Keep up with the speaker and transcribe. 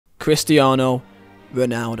Cristiano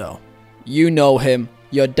Ronaldo. You know him,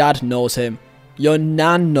 your dad knows him, your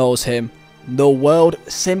nan knows him. The world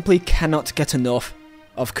simply cannot get enough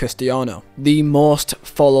of Cristiano. The most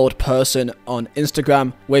followed person on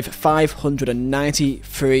Instagram with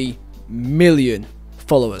 593 million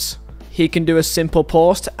followers. He can do a simple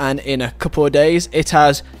post and in a couple of days it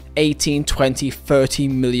has 18, 20, 30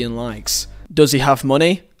 million likes. Does he have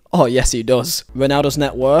money? Oh yes he does. Ronaldo's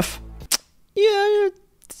net worth? Yeah,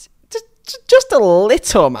 just a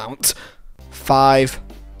little amount.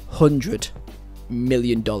 $500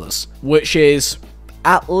 million, which is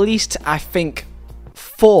at least, I think,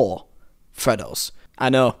 4 Fredos. I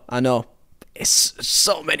know, it's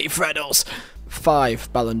so many Fredos.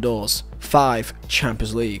 5 Ballon d'Ors, 5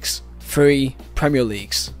 Champions Leagues, 3 Premier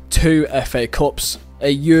Leagues, 2 FA Cups, a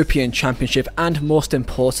European Championship, and most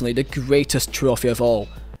importantly, the greatest trophy of all,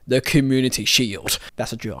 the Community Shield.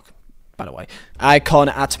 That's a joke, by the way. Icon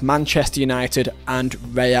at Manchester United and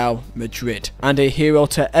Real Madrid, and a hero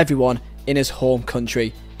to everyone in his home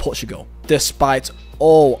country, Portugal. Despite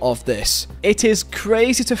all of this, it is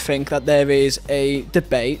crazy to think that there is a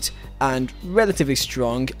debate, and relatively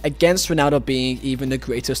strong, against Ronaldo being even the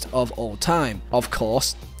greatest of all time. Of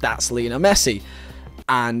course, that's Lionel Messi.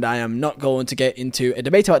 And I am not going to get into a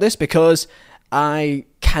debate about this because I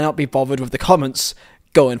cannot be bothered with the comments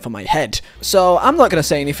going for my head. So I'm not going to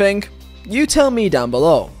say anything. You tell me down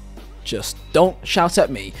below. Just don't shout at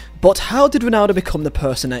me. But how did Ronaldo become the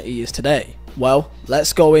person that he is today? Well,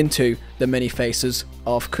 let's go into the many faces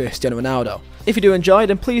of Cristiano Ronaldo. If you do enjoy,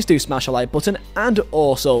 then please do smash a like button and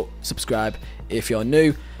also subscribe if you're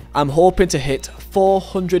new. I'm hoping to hit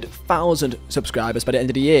 400,000 subscribers by the end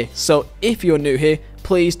of the year, so if you're new here,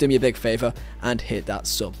 please do me a big favour and hit that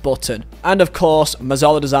sub button. And of course,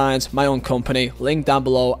 Mazzala Designs, my own company, link down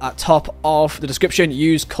below at top of the description.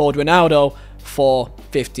 Use code Ronaldo for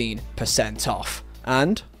 15% off.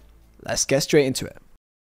 And let's get straight into it.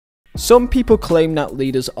 Some people claim that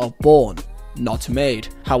leaders are born, not made.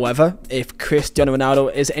 However, if Cristiano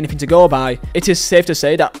Ronaldo is anything to go by, it is safe to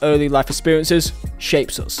say that early life experiences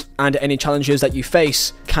shapes us, and any challenges that you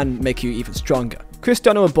face can make you even stronger.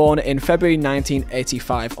 Cristiano was born in February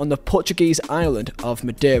 1985 on the Portuguese island of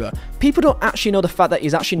Madeira. People don't actually know the fact that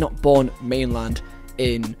he's actually not born mainland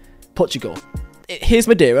in Portugal. Here's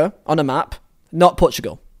Madeira on a map, not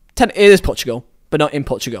Portugal. It is Portugal, but not in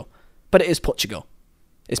Portugal. But it is Portugal.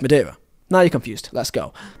 It's Madeira. Now you're confused. Let's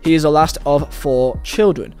go. He is the last of 4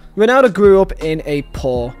 children. Ronaldo grew up in a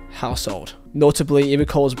poor household. Notably, he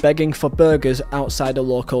recalls begging for burgers outside the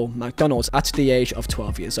local McDonald's at the age of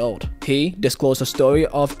 12 years old. He disclosed a story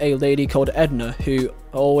of a lady called Edna who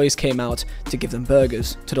always came out to give them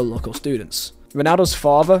burgers to the local students. Ronaldo's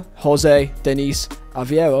father, Jose Denis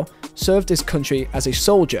Aveiro, served his country as a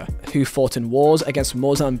soldier who fought in wars against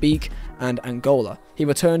Mozambique and Angola. He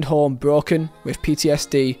returned home broken with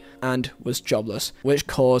PTSD and was jobless, which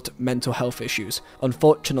caused mental health issues.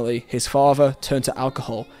 Unfortunately, his father turned to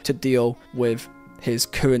alcohol to deal with his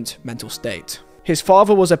current mental state. His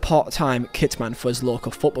father was a part-time kitman for his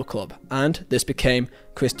local football club, and this became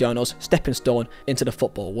Cristiano's stepping stone into the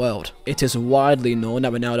football world. It is widely known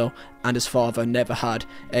that Ronaldo and his father never had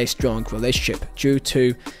a strong relationship due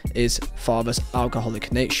to his father's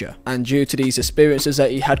alcoholic nature. And due to these experiences that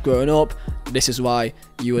he had growing up, this is why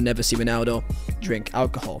you will never see Ronaldo drink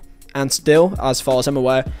alcohol. And still, as far as I'm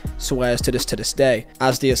aware, swears to this day.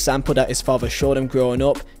 As the example that his father showed him growing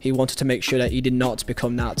up, he wanted to make sure that he did not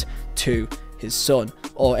become that to his son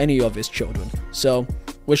or any of his children, so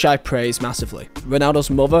which I praise massively.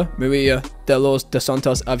 Ronaldo's mother, Maria de los de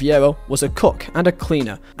Santos Aveiro, was a cook and a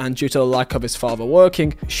cleaner, and due to the lack of his father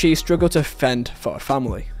working, she struggled to fend for a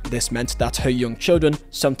family. This meant that her young children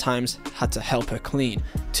sometimes had to help her clean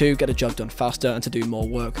to get the job done faster and to do more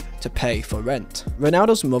work to pay for rent.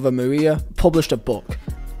 Ronaldo's mother, Maria, published a book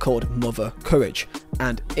called Mother Courage,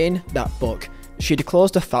 and in that book she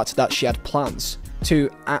disclosed the fact that she had plans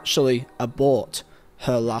to actually abort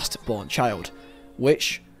her last born child,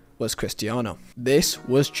 which was Cristiano. This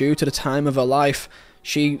was due to the time of her life.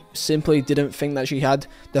 She simply didn't think that she had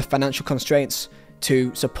the financial constraints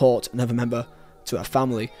to support another member to her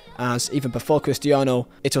family, as even before Cristiano,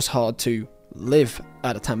 it was hard to live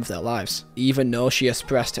at the time of their lives. Even though she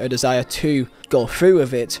expressed her desire to go through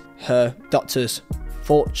with it, her doctors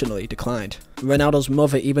fortunately declined. Ronaldo's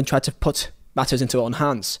mother even tried to put matters into her own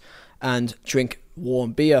hands and drink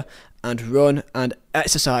warm beer and run and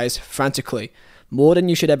exercise frantically, more than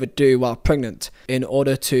you should ever do while pregnant, in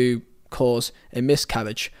order to cause a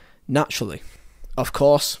miscarriage naturally. Of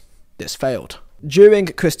course, this failed. During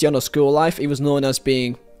Cristiano's school life, he was known as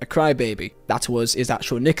being a crybaby. That was his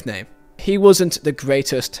actual nickname. He wasn't the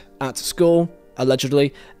greatest at school,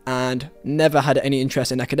 allegedly, and never had any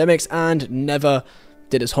interest in academics and never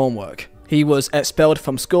did his homework. He was expelled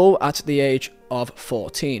from school at the age of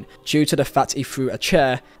 14 due to the fact he threw a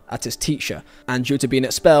chair at his teacher, and due to being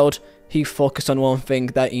expelled, he focused on one thing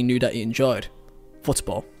that he knew that he enjoyed: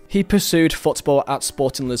 football. He pursued football at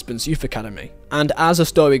Sporting Lisbon's youth academy, and as the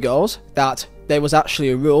story goes, that there was actually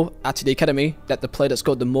a rule at the academy that the player that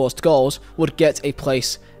scored the most goals would get a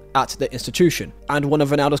place at the institution. And one of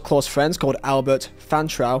Ronaldo's close friends, called Albert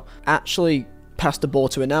Fantrau, actually passed the ball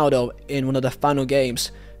to Ronaldo in one of the final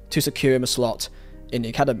games to secure him a slot in the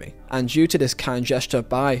academy. And due to this kind gesture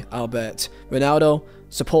by Albert, Ronaldo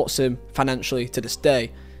supports him financially to this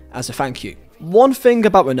day as a thank you. One thing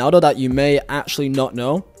about Ronaldo that you may actually not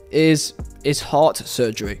know is his heart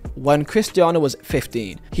surgery. When Cristiano was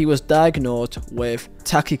 15, he was diagnosed with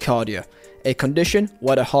tachycardia, a condition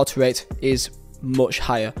where the heart rate is much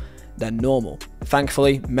higher than normal.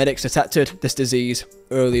 Thankfully, medics detected this disease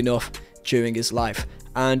early enough during his life,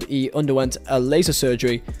 and he underwent a laser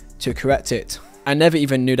surgery to correct it. I never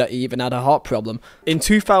even knew that he even had a heart problem. In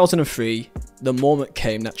 2003, the moment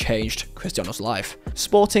came that changed Cristiano's life.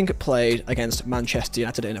 Sporting played against Manchester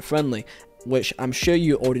United in a friendly, which I'm sure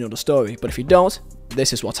you already know the story, but if you don't,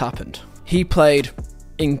 this is what happened. He played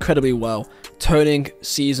incredibly well, turning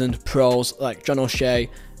seasoned pros like John O'Shea,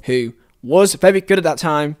 who was very good at that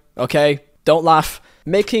time, okay? Don't laugh.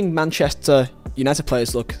 Making Manchester United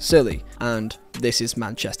players look silly, and this is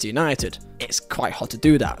Manchester United. It's quite hard to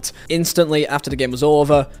do that. Instantly after the game was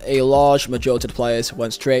over, a large majority of the players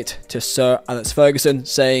went straight to Sir Alex Ferguson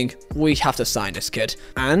saying, "We have to sign this kid."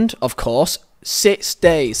 And, of course, 6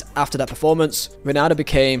 days after that performance, Ronaldo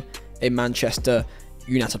became a Manchester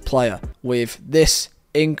United player with this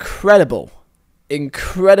incredible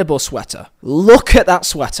sweater. Look at that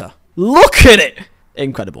sweater. Look at it!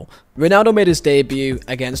 Incredible. Ronaldo made his debut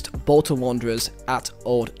against Bolton Wanderers at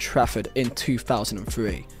Old Trafford in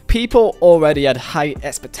 2003. People already had high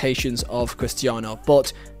expectations of Cristiano,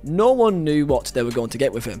 but no one knew what they were going to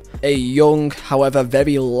get with him. A young, however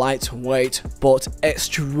very lightweight, but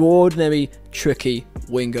extraordinary tricky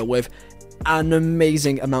winger with an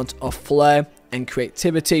amazing amount of flair and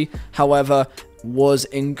creativity, however, was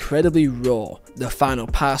incredibly raw. The final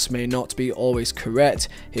pass may not be always correct,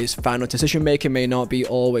 his final decision making may not be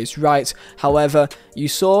always right, however, you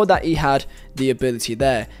saw that he had the ability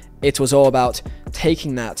there. It was all about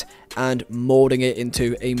taking that and moulding it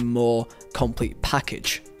into a more complete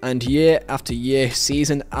package. And year after year,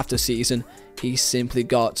 season after season, he simply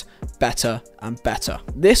got better and better.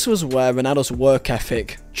 This was where Ronaldo's work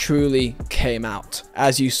ethic truly came out,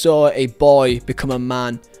 as you saw a boy become a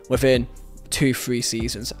man within 2-3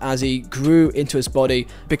 seasons, as he grew into his body,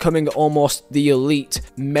 becoming almost the elite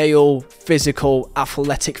male physical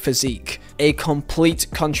athletic physique, a complete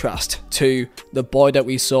contrast to the boy that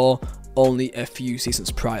we saw only a few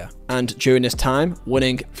seasons prior. And during this time,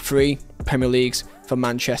 winning 3 Premier Leagues for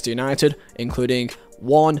Manchester United, including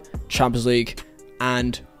 1 Champions League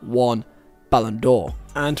and 1 Ballon d'Or.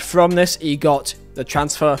 And from this, he got the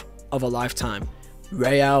transfer of a lifetime,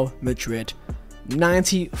 Real Madrid.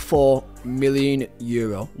 94 million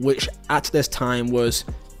euro, which at this time was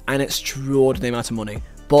an extraordinary amount of money,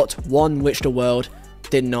 but one which the world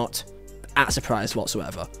did not act surprised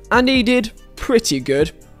whatsoever. And he did pretty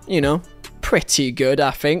good, pretty good, I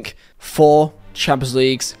think. 4 Champions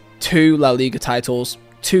Leagues, 2 La Liga titles,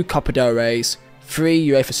 2 Copa del Reys, 3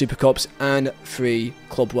 UEFA Super Cups, and 3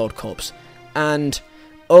 Club World Cups, and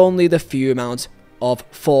only the few amount of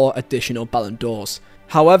 4 additional Ballon d'Ors.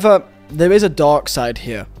 However, there is a dark side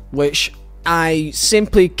here, which I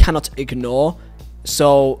simply cannot ignore,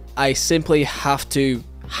 so I simply have to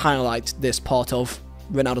highlight this part of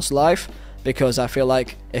Ronaldo's life, because I feel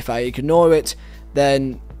like if I ignore it,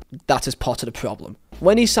 then that is part of the problem.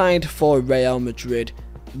 When he signed for Real Madrid,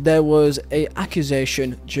 there was an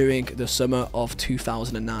accusation during the summer of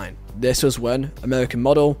 2009. This was when American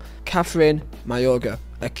model Catherine Mayorga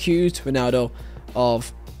accused Ronaldo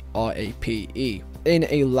of rape in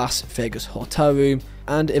a Las Vegas hotel room,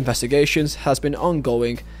 and investigations has been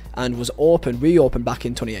ongoing and was reopened back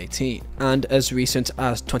in 2018. And as recent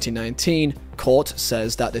as 2019, court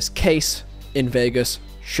says that this case in Vegas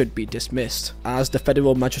should be dismissed, as the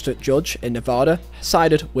federal magistrate judge in Nevada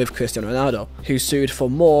sided with Cristiano Ronaldo, who sued for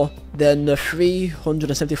more than the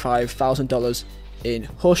 $375,000 in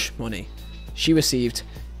hush money she received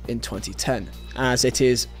in 2010, as it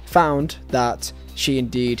is found that she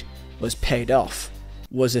indeed was paid off.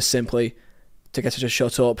 Was this simply to get her to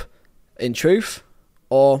shut up in truth,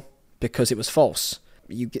 or because it was false?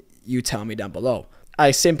 You tell me down below. I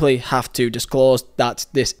simply have to disclose that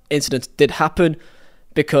this incident did happen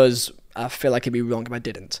because I feel like it'd be wrong if I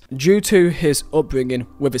didn't. Due to his upbringing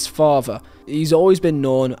with his father, he's always been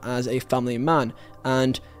known as a family man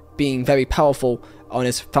and being very powerful on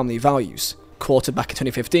his family values. Quoted back in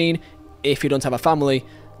 2015, if you don't have a family,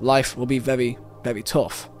 life will be very, very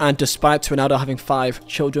tough. And despite Ronaldo having 5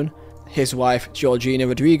 children, his wife Georgina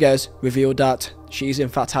Rodriguez revealed that she's in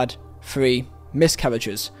fact had 3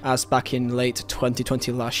 miscarriages, as back in late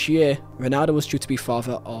 2020 last year, Ronaldo was due to be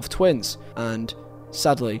father of twins, and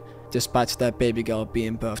sadly, despite their baby girl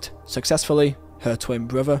being birthed successfully, her twin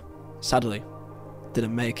brother, sadly,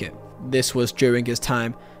 didn't make it. This was during his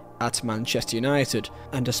time at Manchester United,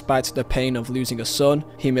 and despite the pain of losing a son,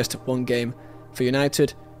 he missed 1 game for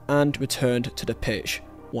United and returned to the pitch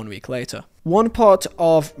 1 week later. One part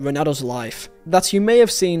of Ronaldo's life that you may have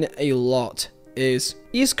seen a lot is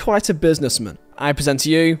he's quite a businessman. I present to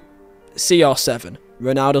you CR7,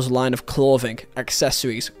 Ronaldo's line of clothing,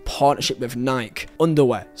 accessories, partnership with Nike,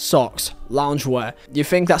 underwear, socks, loungewear. You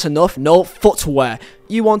think that's enough? No, footwear.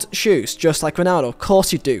 You want shoes, just like Ronaldo. Of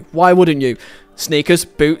course you do. Why wouldn't you? Sneakers,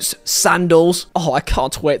 boots, sandals. Oh, I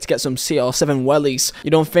can't wait to get some CR7 wellies. You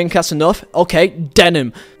don't think that's enough? Okay,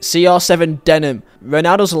 denim. CR7 denim.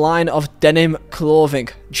 Ronaldo's line of denim clothing,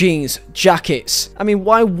 jeans, jackets. I mean,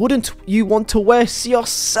 why wouldn't you want to wear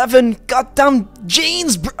CR7 goddamn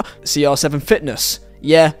jeans, bro? CR7 fitness.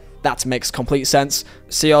 Yeah, that makes complete sense.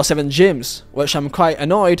 CR7 gyms, which I'm quite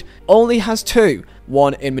annoyed, only has 2.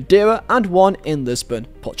 One in Madeira and one in Lisbon,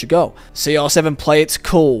 Portugal. CR7 play it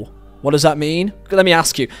cool. What does that mean? Let me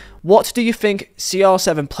ask you, what do you think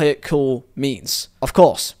CR7 play it cool means? Of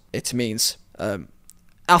course, it means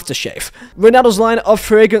aftershave. Ronaldo's line of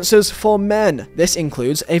fragrances for men. This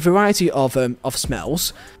includes a variety of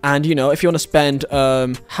smells, and you know, if you want to spend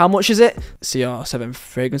how much is it? CR7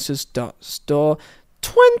 fragrances.store.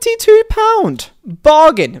 £22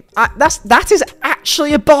 bargain. That is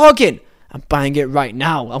actually a bargain. I'm buying it right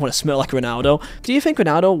now. I want to smell like Ronaldo. Do you think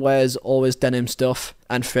Ronaldo wears always denim stuff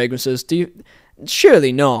and fragrances? Do you?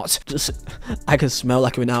 Surely not. I can smell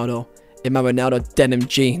like Ronaldo in my Ronaldo denim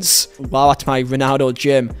jeans while at my Ronaldo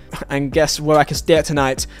gym. And guess where I can stay at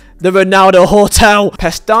tonight? The Ronaldo Hotel.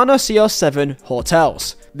 Pestana CR7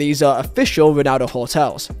 hotels. These are official Ronaldo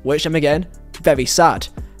hotels, which I'm again very sad,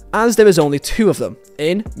 as there is only 2 of them,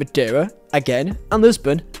 in Madeira again and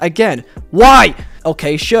Lisbon again. Why?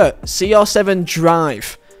 Okay, sure, CR7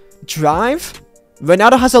 Drive. Drive?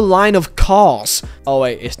 Ronaldo has a line of cars. Oh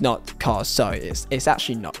wait, it's not cars, sorry, it's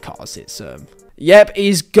actually not cars, it's Yep,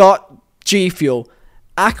 he's got G Fuel.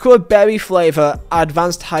 Aqua Berry Flavour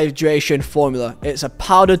Advanced Hydration Formula. It's a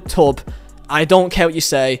powdered tub. I don't care what you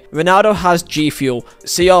say. Ronaldo has G Fuel.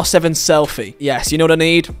 CR7 selfie. Yes, you know what I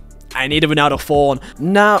need? I need a Ronaldo phone.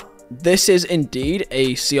 Now, this is indeed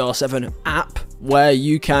a CR7 app where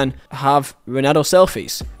you can have Ronaldo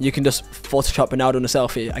selfies. You can just Photoshop Ronaldo in a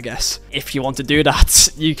selfie, I guess. If you want to do that,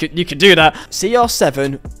 you can do that.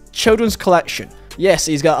 CR7 Children's Collection. Yes,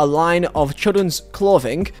 he's got a line of children's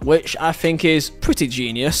clothing, which I think is pretty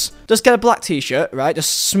genius. Just get a black t-shirt, right?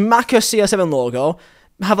 Just smack a CR7 logo.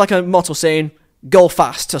 Have like a motto saying, "Go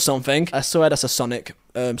fast" or something. I swear that's a Sonic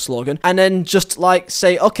slogan. And then just like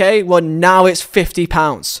say, okay, well now it's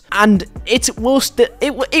 £50, and it will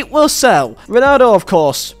sell. Ronaldo, of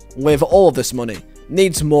course, with all of this money,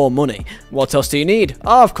 needs more money. What else do you need?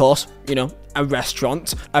 Oh, of course, you know, a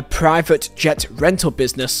restaurant, a private jet rental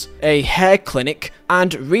business, a hair clinic,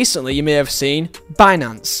 and recently you may have seen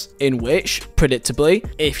Binance, in which, predictably,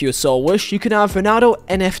 if you so wish, you can have Ronaldo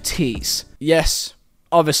NFTs. Yes,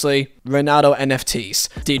 obviously, Ronaldo NFTs.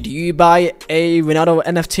 Did you buy a Ronaldo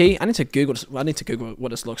NFT? I need to Google what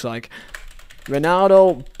this looks like.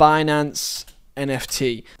 Ronaldo Binance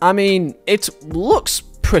NFT. I mean, it looks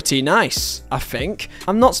pretty nice, I think.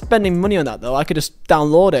 I'm not spending money on that though, I could just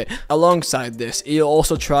download it. Alongside this, he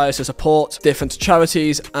also tries to support different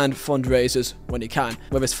charities and fundraisers when he can,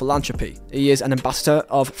 with his philanthropy. He is an ambassador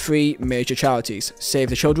of 3 major charities: Save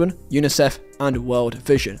the Children, UNICEF, and World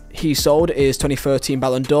Vision. He sold his 2013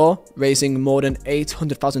 Ballon d'Or, raising more than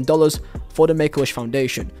 $800,000 for the Make-A-Wish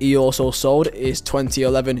Foundation. He also sold his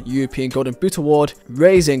 2011 European Golden Boot Award,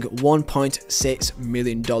 raising $1.6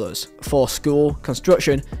 million for school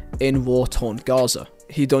construction in war-torn Gaza.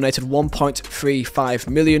 He donated $1.35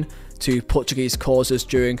 million to Portuguese causes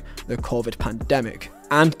during the COVID pandemic.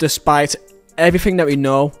 And despite everything that we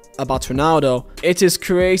know about Ronaldo, it is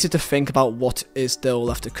crazy to think about what is still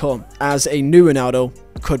left to come, as a new Ronaldo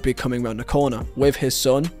could be coming around the corner, with his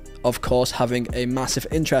son, of course, having a massive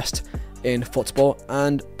interest in football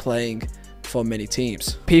and playing for many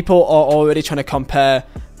teams. People are already trying to compare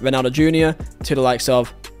Ronaldo Jr. to the likes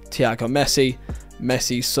of Thiago Messi,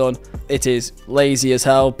 Messi's son. It is lazy as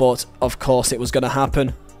hell, but of course it was going to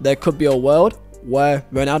happen. There could be a world where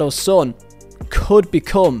Ronaldo's son could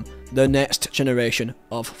become the next generation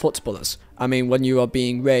of footballers. I mean, when you are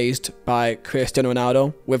being raised by Cristiano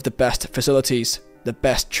Ronaldo with the best facilities, the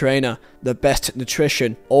best trainer, the best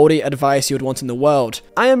nutrition, all the advice you would want in the world,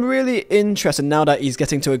 I am really interested now that he's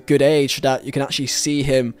getting to a good age that you can actually see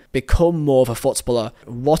him become more of a footballer,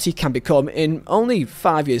 what he can become in only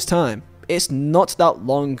 5 years' time. It's not that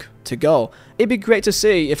long to go. It'd be great to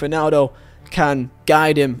see if Ronaldo can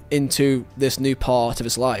guide him into this new part of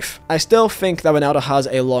his life. I still think that Ronaldo has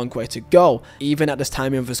a long way to go. Even at this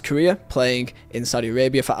time of his career, playing in Saudi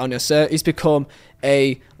Arabia for Al Nassr, he's become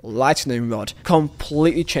a lightning rod,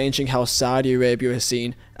 completely changing how Saudi Arabia is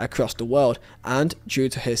seen across the world, and due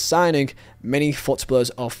to his signing, many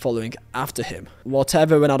footballers are following after him.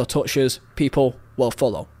 Whatever Ronaldo touches, people will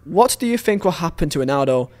follow. What do you think will happen to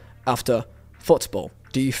Ronaldo after football?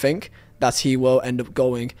 Do you think that he will end up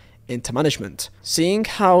going into management? Seeing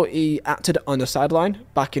how he acted on the sideline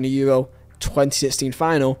back in the Euro 2016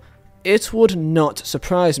 final, it would not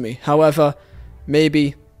surprise me. However,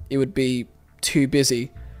 maybe he would be too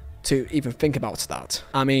busy to even think about that.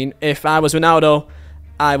 I mean, if I was Ronaldo,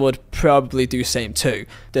 I would probably do the same too.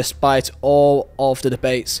 Despite all of the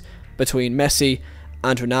debates between Messi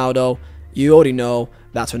and Ronaldo, you already know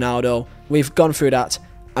that Ronaldo, we've gone through that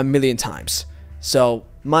a million times. So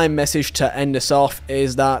my message to end this off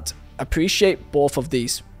is that appreciate both of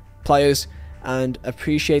these players and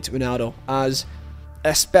appreciate Ronaldo, as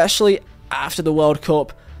especially after the World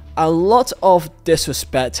Cup, a lot of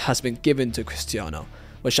disrespect has been given to Cristiano,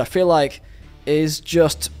 which I feel like is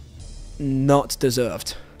just not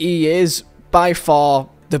deserved. He is by far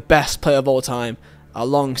the best player of all time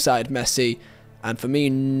alongside Messi, and for me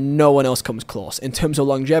no one else comes close. In terms of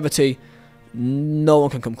longevity, no one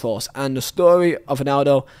can come close, and the story of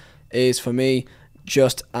Ronaldo is for me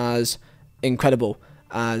just as incredible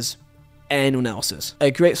as anyone else's.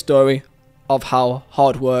 A great story of how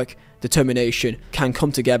hard work, determination can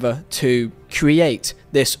come together to create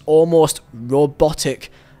this almost robotic,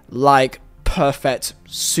 like perfect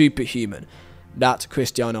superhuman that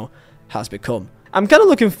Cristiano has become. I'm kind of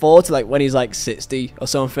looking forward to like when he's like 60 or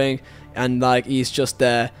something, and like he's just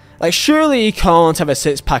there. Like, surely he can't have a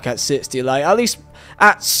six-pack at 60. Like, at least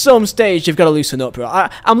at some stage, you've got to loosen up, bro.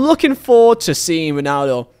 I'm looking forward to seeing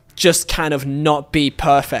Ronaldo just kind of not be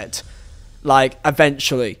perfect. Like,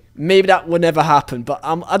 eventually. Maybe that will never happen, but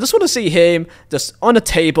I just want to see him just on a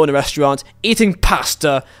table in a restaurant, eating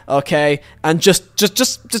pasta, okay? And just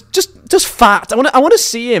fat. I want to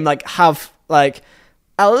see him, like, have, like,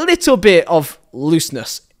 a little bit of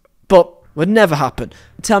looseness. But would never happen.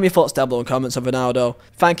 Tell me your thoughts down below in comments on Ronaldo.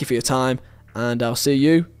 Thank you for your time, and I'll see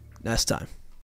you next time.